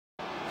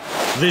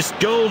This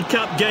Gold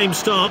Cup game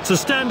starts. The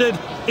standard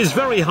is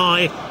very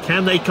high.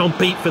 Can they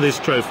compete for this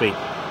trophy?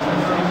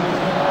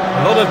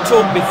 A lot of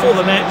talk before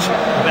the match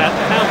about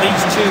how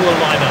these two will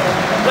line up.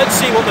 Let's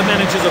see what the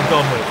managers have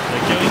gone with.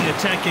 They're going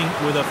attacking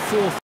with a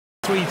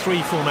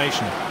 4-3-3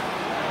 formation.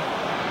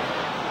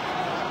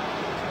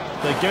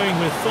 They're going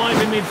with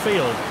 5 in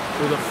midfield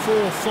with a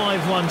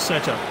 4-5-1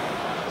 setup.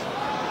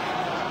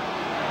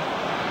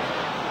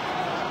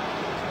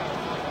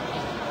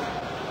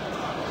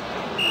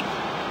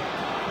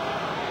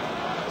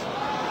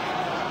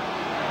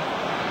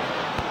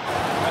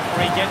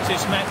 Referee gets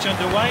this match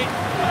underway.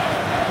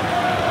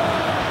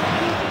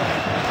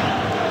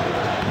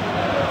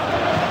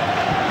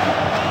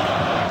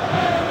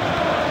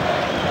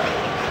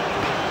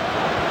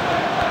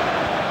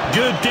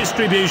 Good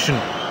distribution.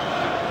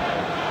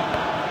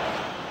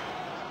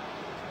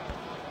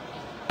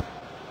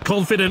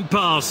 Confident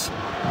pass.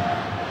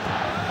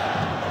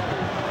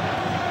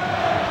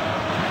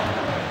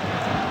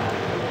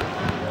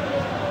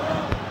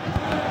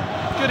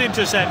 Good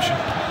interception.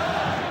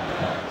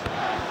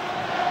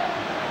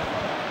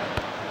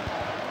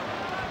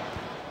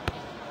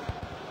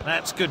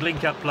 That's good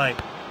link-up play.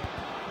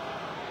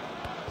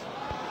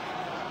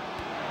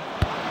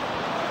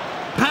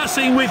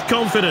 Passing with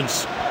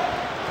confidence.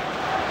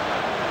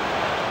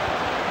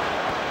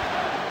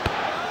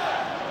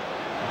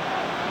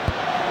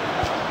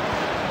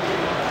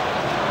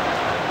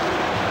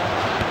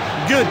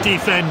 Good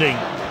defending.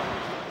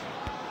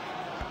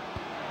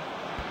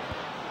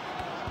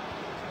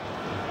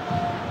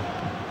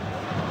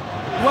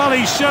 Well,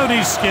 he showed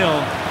his skill.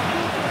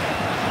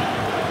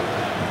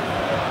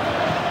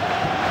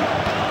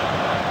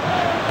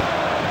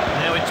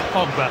 Now it's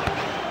Pogba.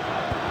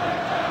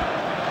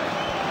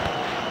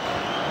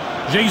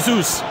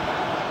 Jesus.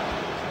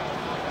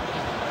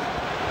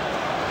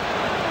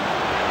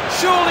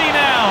 Surely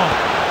now.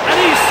 And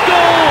he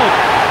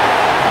scored!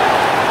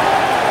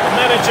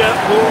 The manager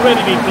will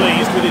already be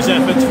pleased with his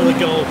efforts for the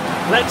goal.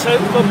 Let's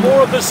hope for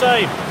more of the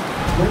same.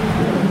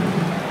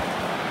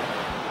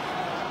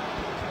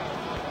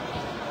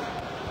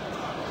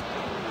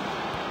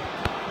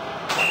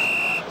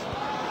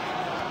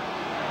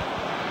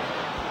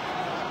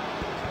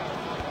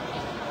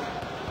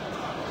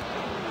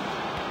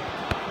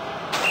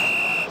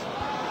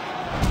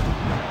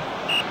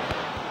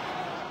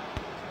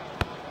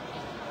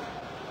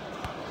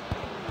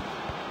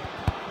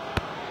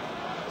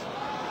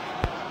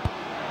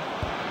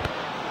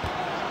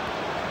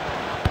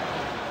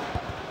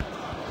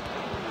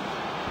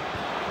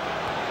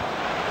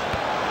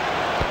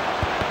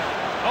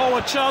 Oh,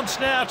 a chance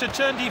now to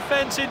turn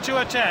defence into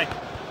attack.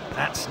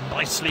 That's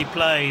nicely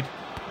played.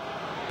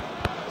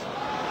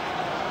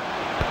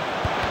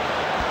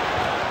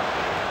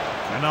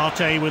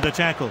 Canate with the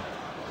tackle.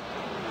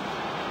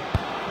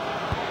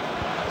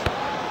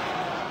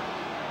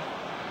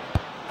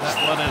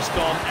 That one has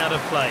gone out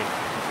of play.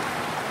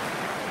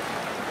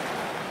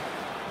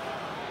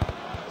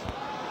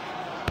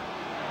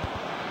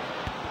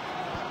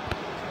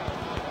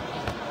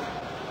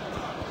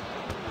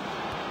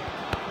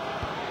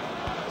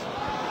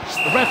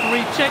 The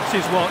referee checks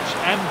his watch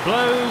and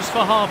blows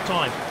for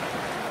half-time.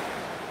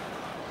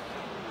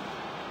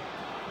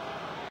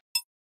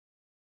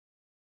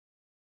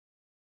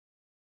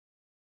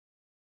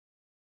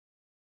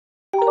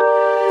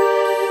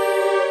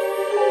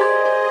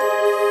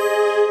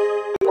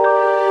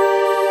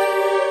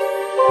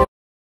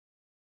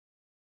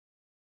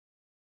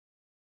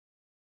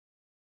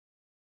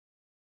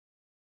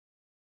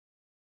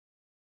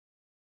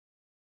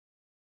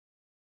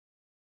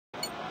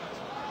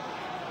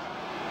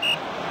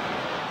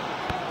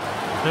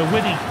 They're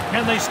winning.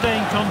 Can they stay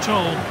in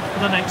control for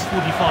the next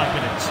 45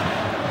 minutes?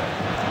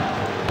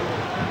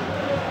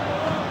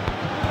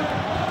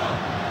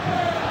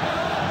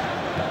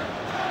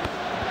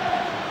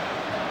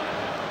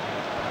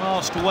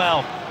 Passed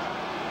well.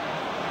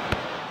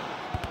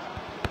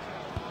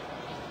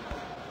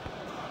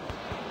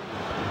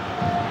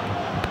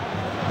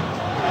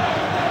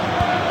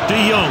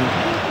 De Jong.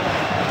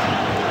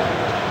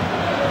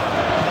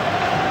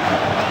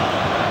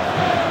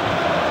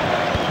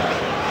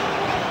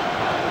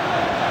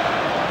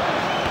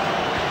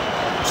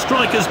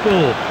 Striker's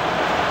ball.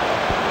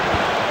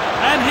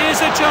 And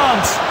here's a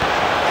chance.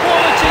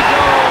 Quality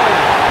goal.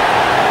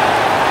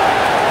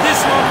 This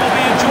one will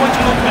be a joy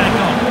to look back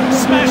on.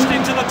 Smashed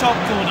into the top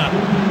corner.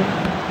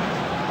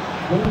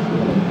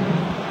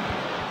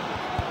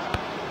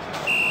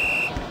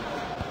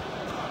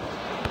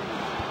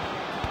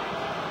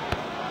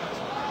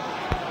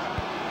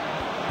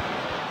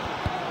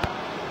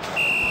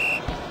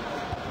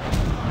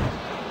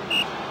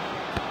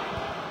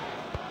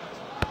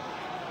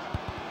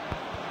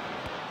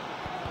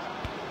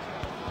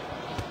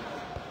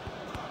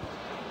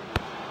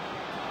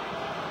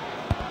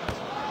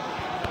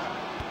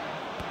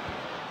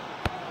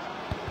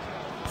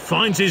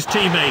 Finds his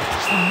teammate.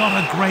 It's not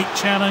a great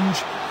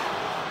challenge.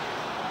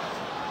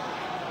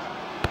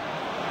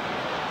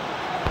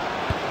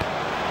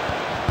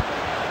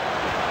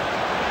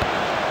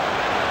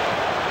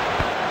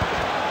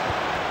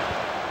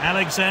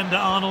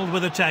 Alexander-Arnold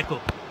with a tackle.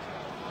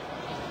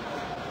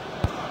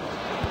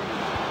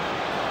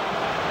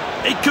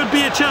 It could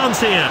be a chance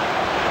here.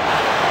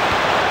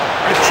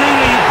 A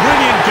truly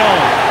brilliant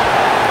goal.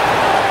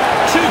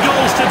 2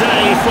 goals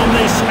today from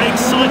this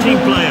exciting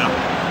player.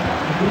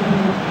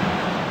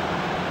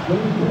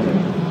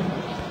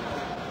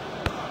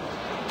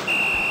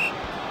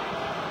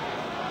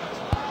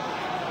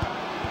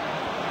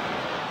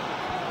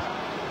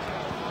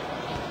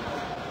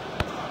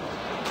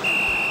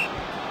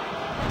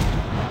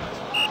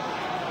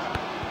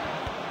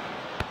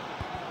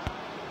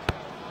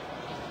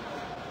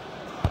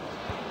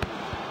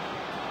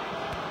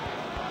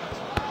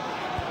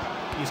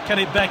 He's cut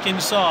it back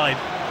inside.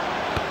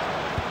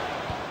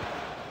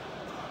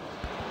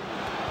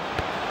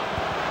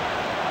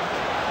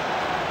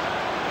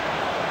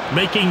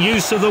 Making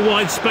use of the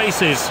wide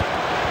spaces.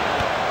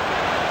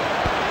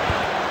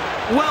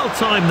 Well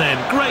timed then,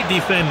 great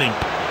defending.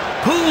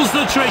 Pulls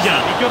the trigger.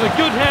 He got a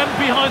good hand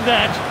behind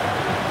that.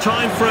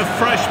 Time for a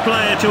fresh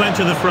player to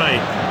enter the fray.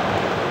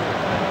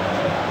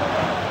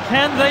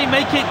 Can they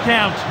make it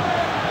count?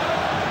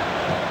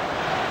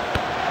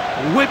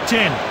 Whipped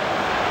in.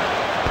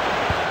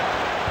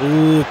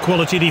 Ooh,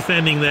 quality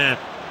defending there.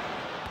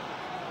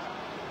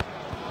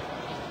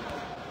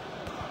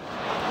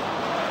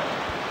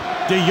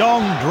 De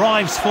Jong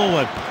drives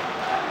forward.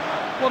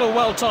 What a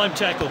well-timed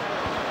tackle.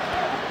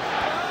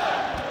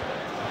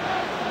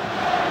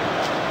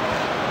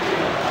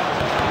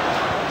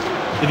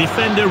 The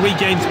defender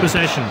regains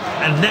possession,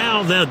 and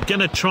now they're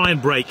going to try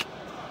and break.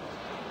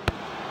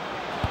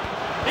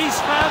 He's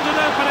found an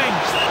opening.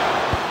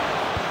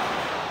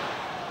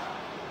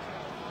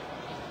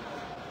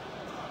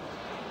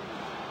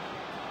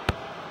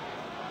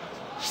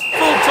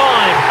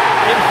 Full-time,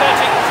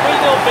 emphatic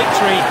 3-0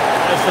 victory,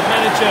 as the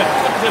manager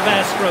couldn't have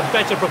asked for a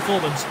better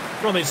performance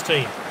from his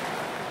team.